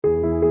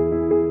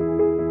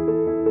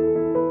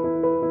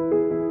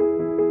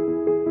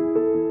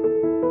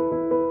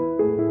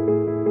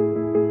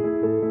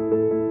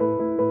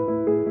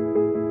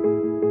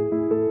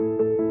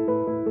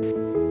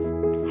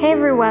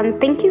everyone.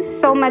 Thank you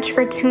so much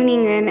for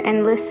tuning in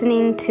and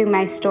listening to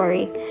my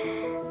story.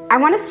 I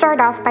want to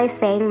start off by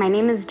saying my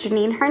name is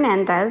Janine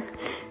Hernandez.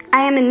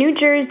 I am a New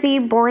Jersey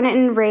born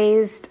and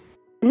raised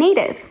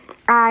native.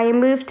 I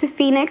moved to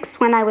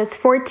Phoenix when I was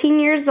 14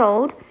 years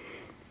old,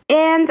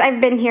 and I've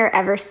been here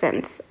ever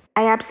since.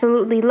 I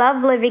absolutely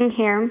love living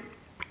here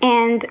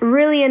and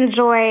really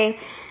enjoy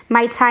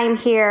my time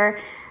here.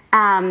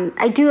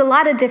 I do a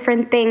lot of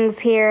different things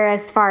here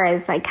as far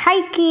as like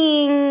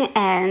hiking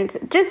and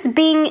just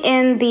being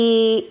in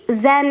the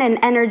Zen and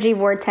energy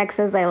vortex,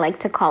 as I like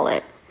to call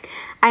it.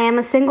 I am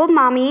a single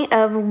mommy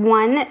of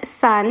one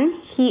son.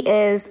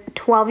 He's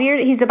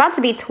about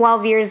to be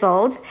 12 years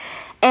old,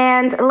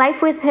 and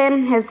life with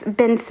him has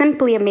been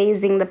simply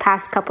amazing the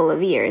past couple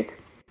of years.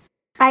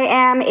 I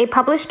am a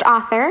published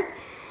author,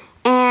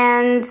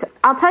 and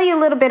I'll tell you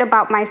a little bit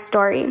about my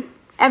story.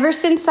 Ever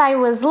since I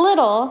was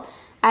little,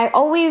 I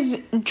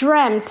always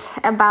dreamt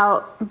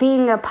about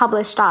being a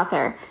published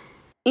author.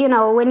 You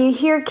know, when you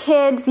hear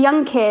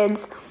young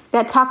kids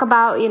that talk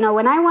about,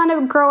 when I want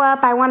to grow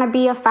up, I want to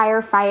be a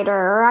firefighter,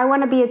 or I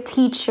want to be a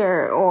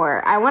teacher,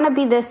 or I want to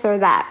be this or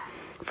that.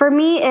 For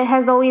me, it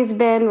has always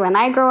been, when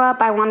I grow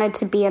up, I wanted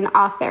to be an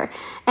author.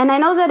 And I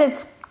know that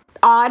it's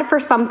odd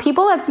for some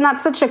people. It's not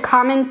such a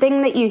common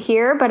thing that you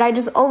hear, but I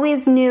just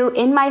always knew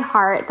in my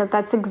heart that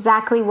that's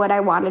exactly what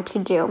I wanted to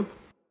do.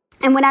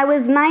 And when I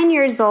was 9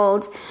 years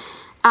old,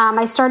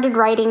 I started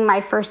writing my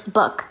first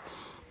book.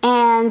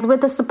 And with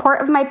the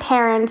support of my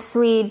parents,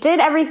 we did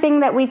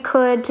everything that we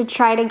could to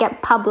try to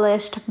get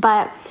published.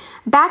 But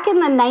back in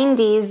the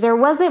 90s, there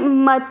wasn't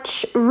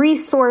much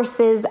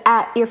resources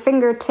at your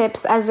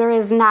fingertips as there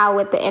is now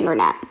with the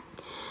internet.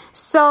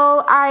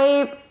 So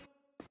I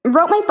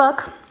wrote my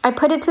book, I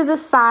put it to the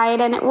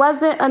side, and it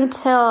wasn't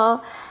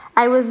until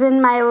I was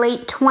in my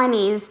late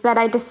 20s that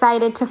I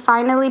decided to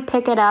finally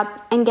pick it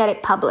up and get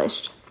it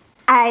published.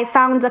 I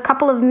found a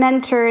couple of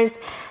mentors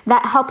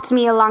that helped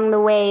me along the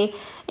way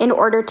in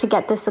order to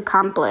get this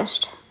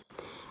accomplished.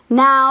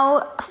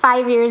 Now,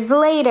 5 years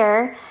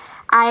later,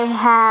 I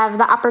have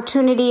the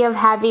opportunity of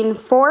having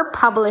 4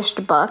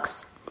 published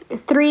books,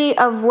 3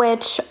 of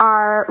which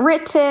are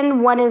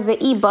written, 1 is an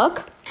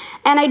ebook,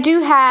 and I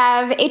do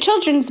have a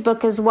children's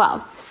book as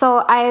well.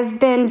 So I've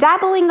been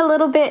dabbling a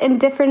little bit in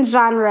different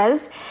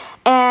genres,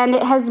 and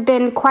it has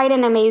been quite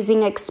an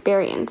amazing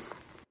experience.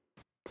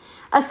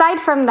 Aside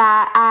from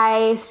that,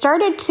 I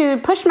started to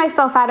push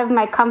myself out of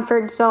my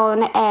comfort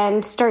zone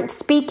and start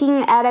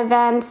speaking at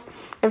events.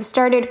 I've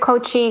started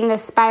coaching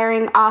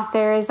aspiring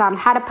authors on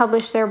how to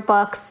publish their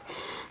books.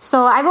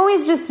 So I've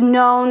always just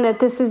known that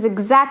this is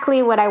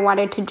exactly what I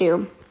wanted to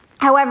do.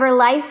 However,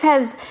 life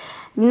has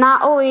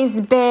not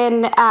always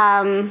been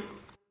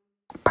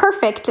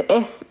perfect,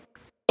 if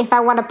I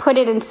want to put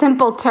it in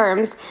simple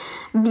terms.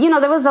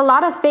 There was a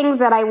lot of things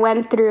that I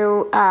went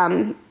through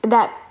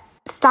that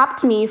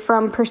stopped me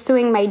from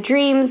pursuing my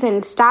dreams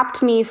and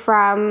stopped me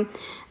from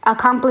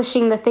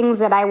accomplishing the things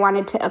that I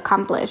wanted to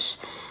accomplish.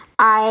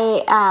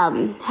 I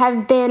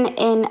have been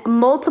in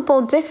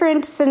multiple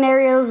different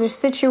scenarios or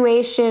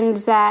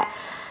situations that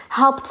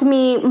helped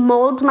me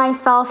mold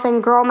myself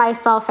and grow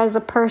myself as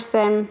a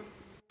person.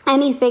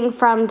 Anything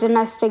from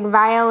domestic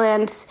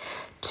violence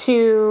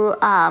to,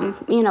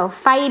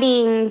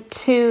 fighting,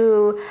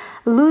 to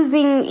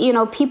losing,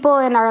 people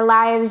in our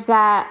lives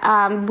that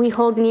we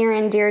hold near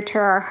and dear to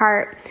our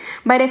heart.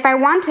 But if I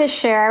want to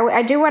share,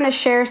 I do want to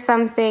share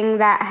something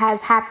that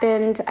has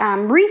happened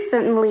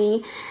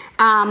recently,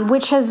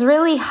 which has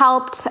really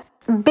helped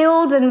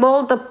build and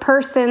mold the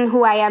person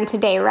who I am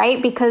today,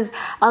 right? Because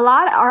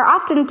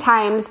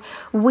oftentimes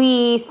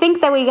we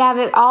think that we have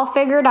it all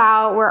figured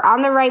out, we're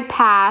on the right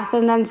path,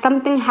 and then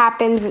something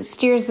happens that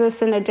steers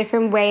us in a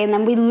different way, and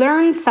then we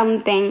learn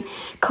something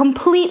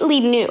completely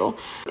new.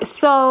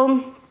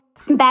 So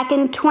back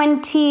in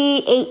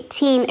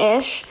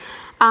 2018-ish,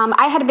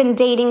 I had been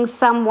dating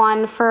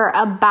someone for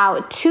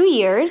about 2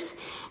 years,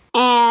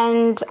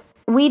 and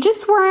we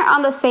just weren't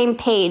on the same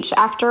page.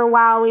 After a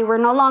while, we were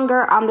no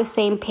longer on the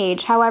same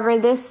page. However,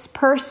 this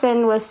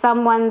person was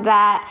someone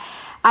that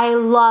I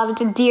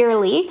loved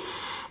dearly,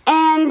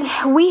 and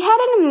we had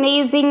an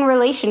amazing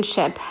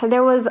relationship.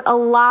 There was a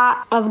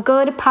lot of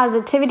good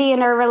positivity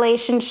in our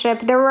relationship.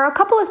 There were a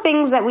couple of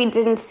things that we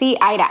didn't see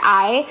eye to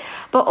eye,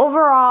 but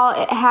overall,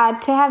 it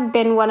had to have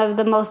been one of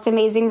the most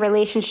amazing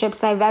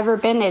relationships I've ever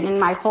been in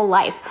my whole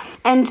life.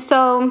 And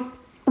so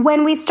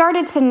when we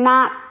started to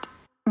not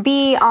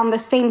be on the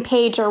same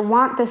page or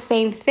want the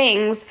same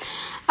things,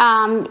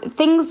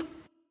 things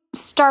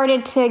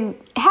started to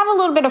have a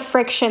little bit of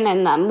friction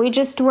in them.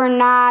 Things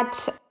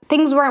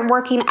weren't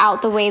working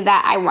out the way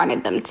that I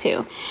wanted them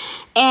to.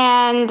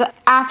 And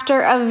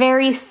after a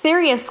very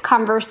serious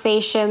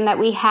conversation that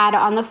we had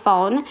on the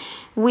phone,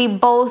 we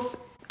both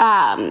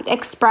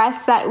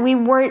expressed that we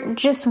were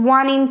just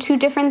wanting 2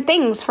 different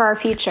things for our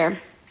future.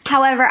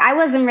 However, I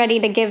wasn't ready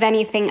to give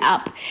anything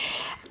up.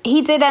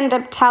 He did end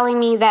up telling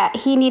me that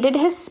he needed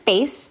his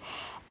space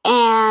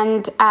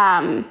and,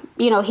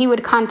 he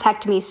would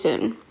contact me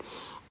soon.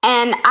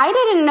 And I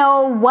didn't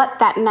know what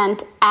that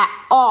meant at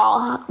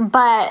all,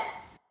 but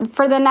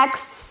for the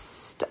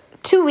next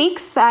 2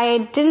 weeks, I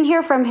didn't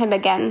hear from him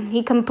again.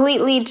 He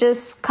completely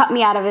just cut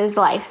me out of his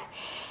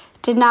life.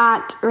 Did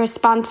not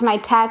respond to my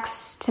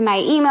texts, to my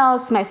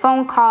emails, to my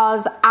phone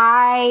calls.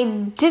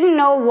 I didn't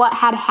know what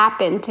had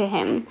happened to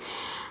him.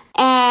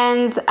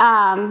 And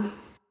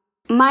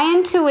my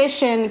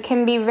intuition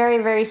can be very,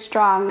 very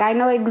strong. I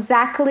know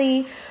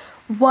exactly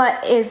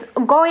what is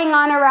going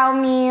on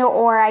around me,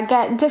 or I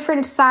get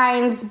different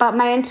signs, but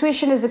my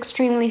intuition is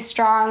extremely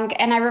strong.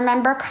 And I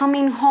remember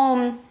coming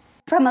home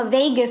from a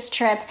Vegas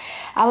trip.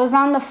 I was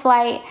on the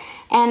flight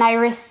and I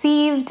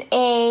received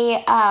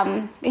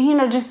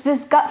just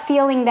this gut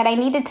feeling that I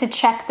needed to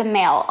check the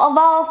mail. Of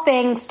all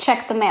things,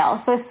 check the mail.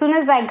 So as soon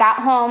as I got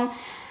home,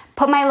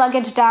 put my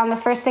luggage down, the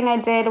first thing I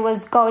did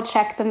was go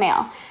check the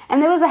mail.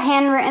 And there was a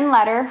handwritten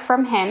letter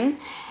from him.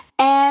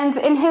 And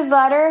in his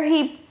letter,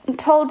 he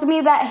told me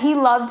that he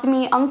loved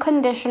me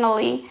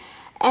unconditionally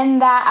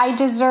and that I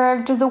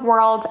deserved the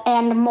world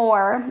and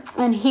more,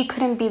 and he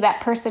couldn't be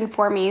that person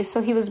for me,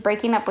 so he was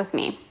breaking up with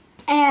me.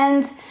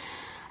 And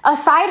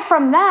aside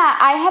from that,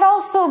 I had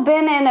also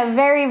been in a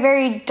very,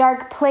 very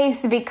dark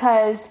place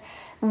because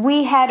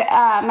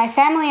my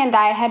family and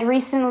I had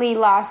recently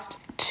lost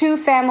 2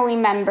 family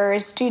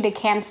members due to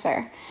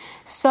cancer.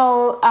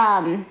 So,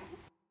 I'm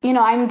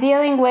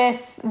dealing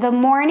with the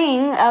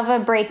mourning of a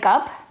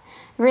breakup,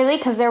 really,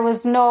 because there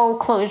was no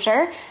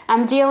closure.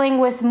 I'm dealing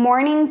with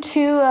mourning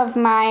 2 of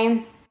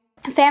my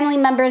family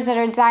members that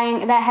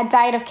had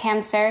died of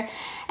cancer.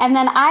 And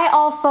then I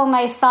also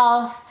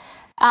myself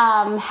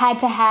had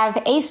to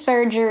have a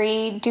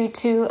surgery due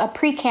to a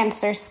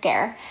pre-cancer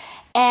scare.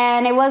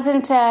 And it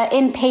wasn't an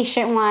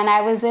inpatient one.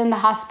 I was in the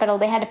hospital.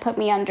 They had to put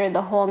me under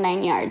the whole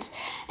 9 yards.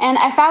 And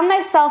I found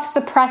myself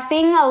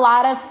suppressing a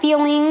lot of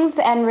feelings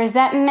and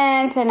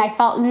resentment, and I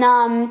felt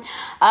numb.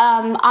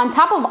 On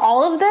top of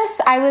all of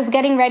this, I was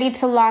getting ready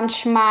to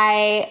launch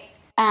my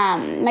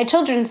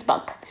children's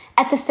book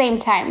at the same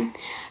time.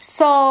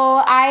 So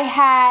I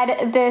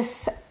had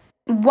this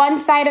one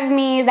side of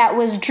me that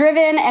was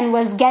driven and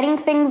was getting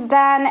things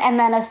done, and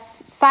then a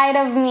side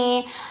of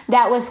me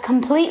that was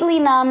completely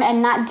numb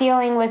and not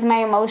dealing with my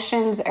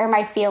emotions or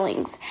my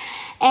feelings.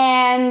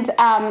 And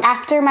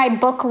after my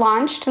book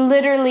launched,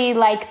 literally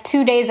like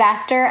 2 days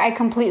after, I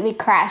completely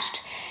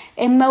crashed.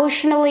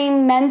 Emotionally,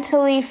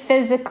 mentally,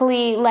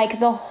 physically, like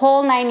the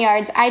whole 9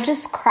 yards. I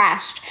just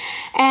crashed.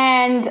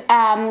 And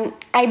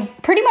I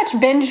pretty much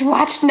binge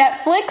watched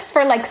Netflix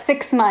for like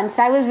 6 months.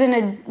 I was in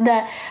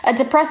a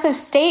depressive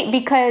state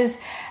because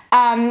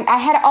I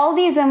had all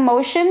these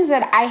emotions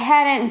that I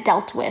hadn't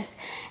dealt with.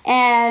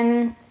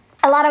 And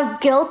a lot of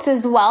guilt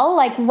as well.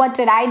 Like, what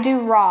did I do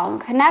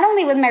wrong? Not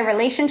only with my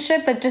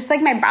relationship, but just like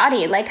my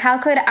body. Like, how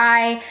could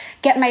I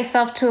get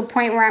myself to a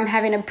point where I'm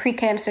having a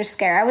pre-cancer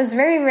scare? I was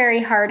very,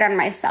 very hard on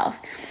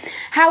myself.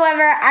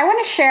 However, I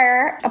want to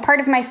share a part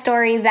of my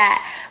story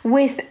that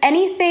with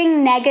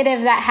anything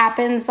negative that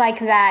happens like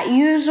that,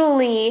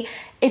 usually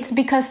it's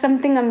because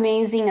something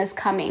amazing is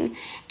coming.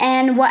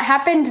 And what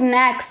happened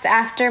next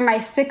after my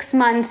 6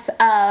 months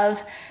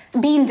of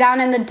being down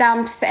in the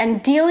dumps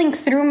and dealing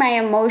through my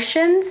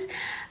emotions,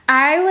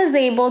 I was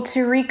able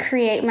to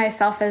recreate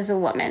myself as a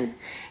woman.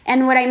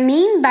 And what I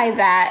mean by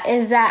that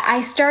is that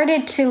I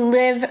started to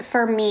live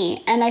for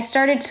me, and I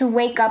started to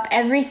wake up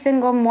every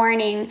single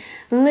morning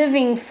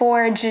living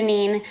for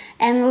Janine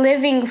and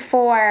living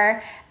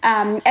for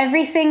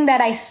everything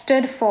that I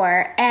stood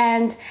for.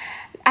 And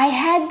I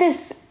had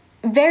this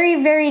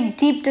very, very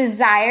deep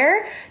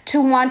desire to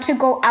want to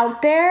go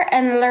out there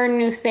and learn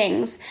new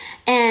things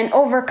and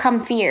overcome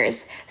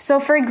fears.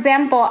 So, for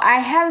example, I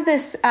have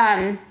this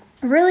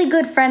really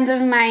good friend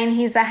of mine.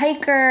 He's a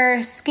hiker,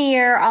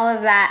 skier, all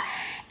of that.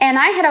 And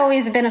I had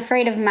always been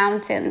afraid of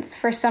mountains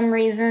for some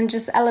reason,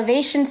 just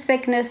elevation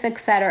sickness,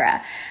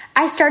 etc.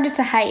 I started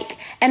to hike,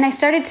 and I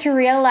started to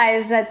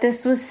realize that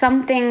this was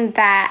something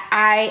that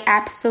I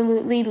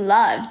absolutely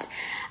loved.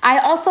 I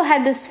also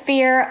had this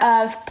fear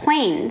of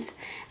planes.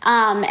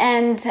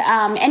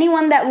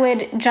 Anyone that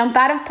would jump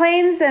out of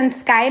planes and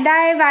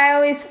skydive, I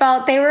always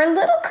felt they were a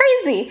little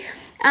crazy.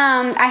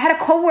 I had a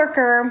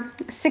coworker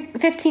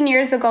 15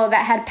 years ago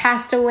that had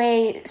passed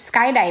away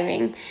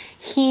skydiving.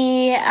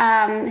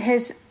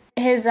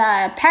 His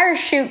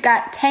parachute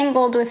got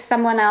tangled with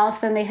someone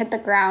else and they hit the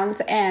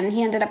ground and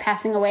he ended up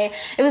passing away.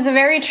 It was a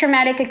very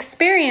traumatic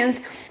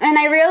experience, and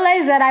I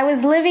realized that I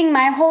was living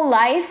my whole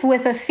life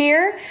with a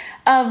fear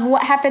of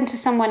what happened to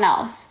someone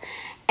else.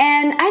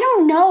 And I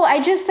don't know,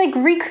 I just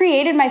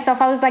recreated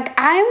myself. I was like,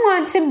 I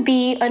want to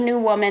be a new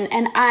woman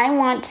and I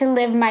want to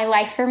live my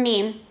life for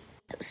me.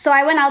 So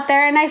I went out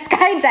there and I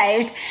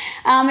skydived.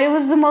 It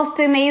was the most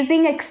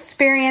amazing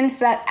experience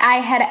that I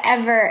had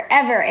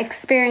ever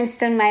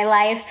experienced in my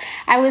life.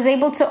 I was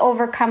able to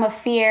overcome a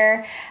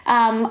fear.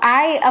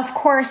 Of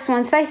course,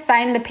 once I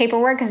signed the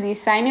paperwork, because you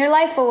sign your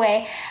life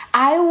away,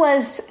 I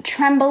was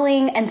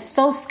trembling and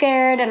so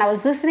scared, and I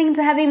was listening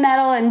to heavy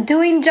metal and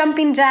doing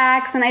jumping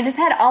jacks, and I just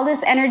had all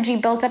this energy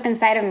built up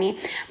inside of me.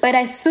 But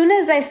as soon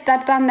as I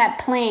stepped on that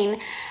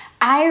plane,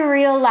 I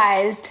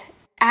realized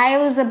I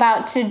was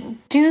about to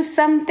do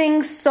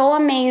something so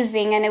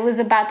amazing, and it was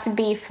about to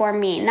be for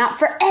me, not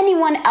for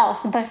anyone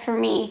else, but for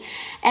me.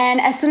 And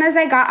as soon as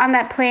I got on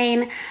that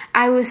plane,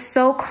 I was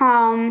so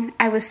calm,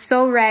 I was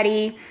so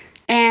ready,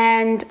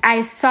 and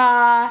I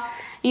saw,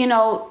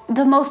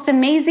 the most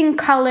amazing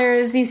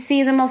colors. You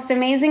see the most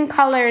amazing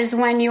colors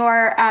when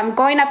you're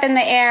going up in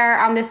the air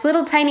on this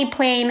little tiny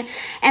plane,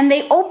 and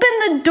they open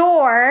the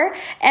door,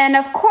 and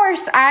of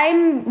course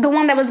I'm the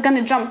one that was going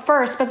to jump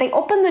first, but they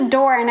open the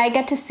door and I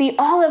get to see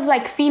all of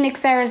like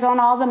Phoenix,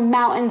 Arizona, all the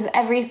mountains,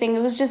 everything.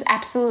 It was just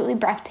absolutely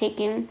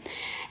breathtaking.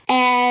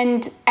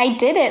 And I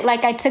did it.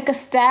 Like, I took a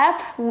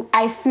step,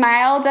 I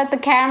smiled at the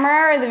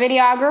camera or the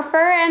videographer,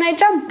 and I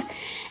jumped.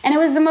 And it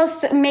was the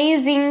most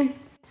amazing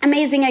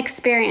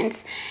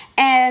experience.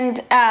 And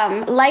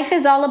life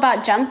is all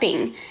about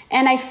jumping.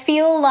 And I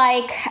feel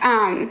like,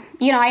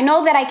 I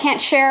know that I can't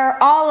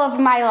share all of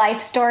my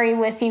life story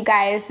with you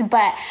guys,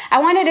 but I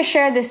wanted to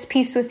share this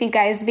piece with you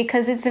guys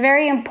because it's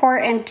very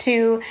important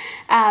to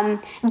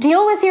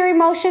deal with your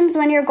emotions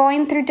when you're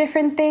going through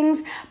different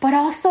things, but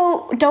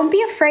also don't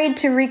be afraid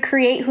to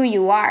recreate who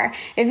you are.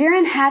 If you're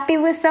unhappy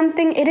with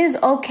something, it is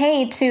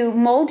okay to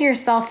mold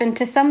yourself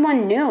into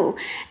someone new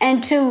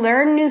and to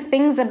learn new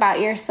things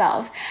about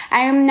yourself.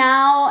 I am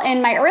now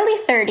in my early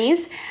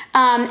 30s,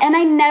 and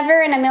I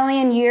never in a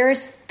million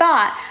years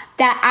thought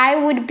that I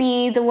would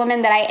be the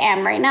woman that I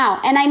am right now.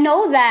 And I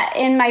know that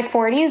in my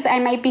 40s, I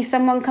might be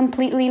someone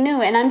completely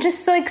new. And I'm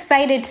just so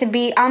excited to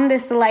be on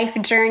this life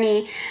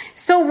journey.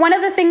 So one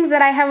of the things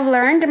that I have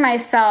learned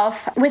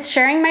myself with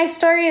sharing my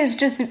story is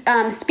just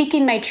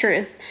speaking my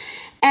truth.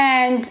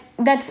 And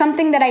that's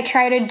something that I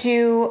try to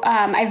do,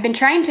 I've been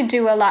trying to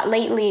do a lot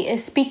lately,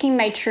 is speaking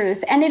my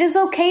truth. And it is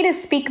okay to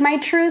speak my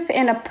truth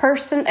in a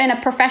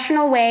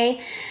professional way,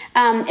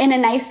 in a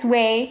nice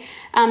way.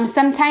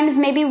 Sometimes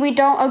maybe we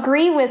don't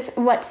agree with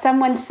what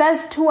someone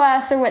says to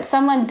us or what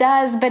someone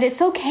does, but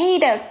it's okay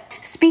to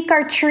speak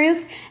our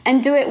truth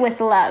and do it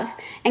with love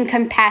and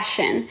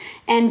compassion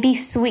and be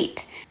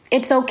sweet.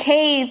 It's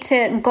okay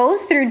to go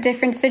through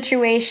different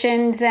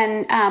situations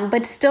and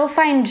but still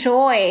find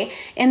joy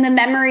in the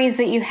memories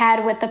that you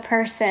had with the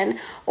person,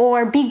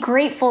 or be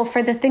grateful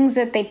for the things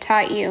that they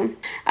taught you.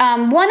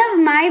 One of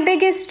my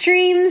biggest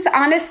dreams,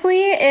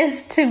 honestly,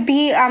 is to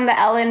be on the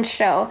Ellen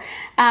Show.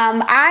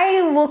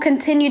 I will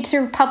continue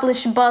to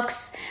publish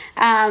books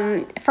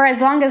for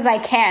as long as I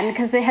can,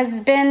 because it has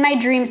been my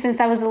dream since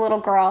I was a little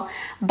girl.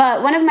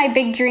 But one of my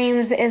big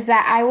dreams is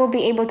that I will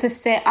be able to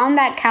sit on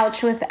that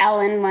couch with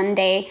Ellen one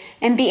day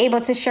and be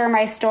able to share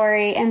my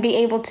story and be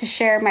able to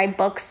share my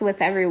books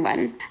with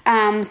everyone.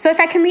 So if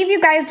I can leave you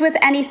guys with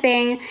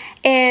anything,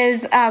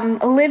 is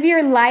live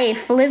your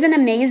life, live an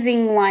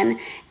amazing one.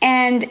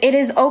 And it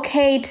is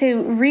okay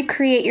to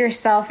recreate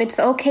yourself. It's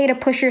okay to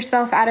push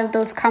yourself out of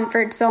those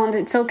comfort zones.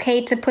 It's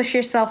okay to push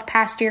yourself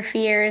past your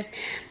fears.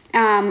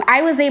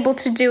 I was able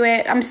to do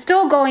it. I'm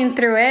still going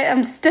through it.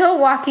 I'm still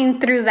walking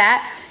through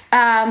that.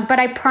 But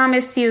I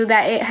promise you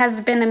that it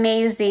has been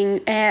amazing.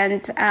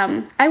 And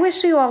I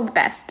wish you all the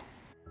best.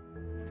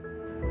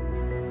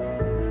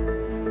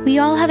 We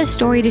all have a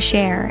story to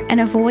share and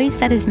a voice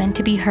that is meant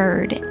to be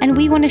heard, and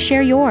we want to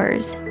share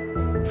yours.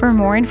 For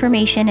more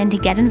information and to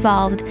get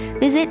involved,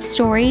 visit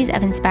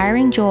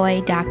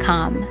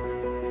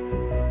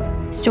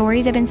storiesofinspiringjoy.com.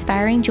 Stories of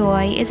Inspiring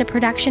Joy is a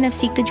production of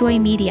Seek the Joy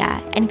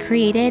Media and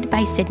created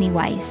by Sydney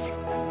Weiss.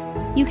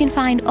 You can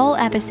find all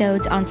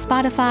episodes on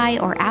Spotify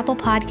or Apple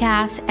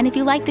Podcasts, and if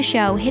you like the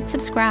show, hit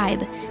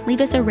subscribe, leave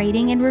us a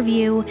rating and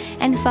review,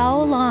 and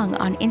follow along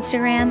on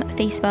Instagram,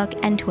 Facebook,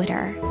 and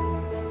Twitter.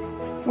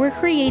 We're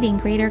creating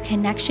greater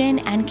connection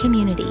and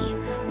community,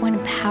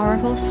 one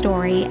powerful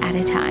story at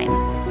a time.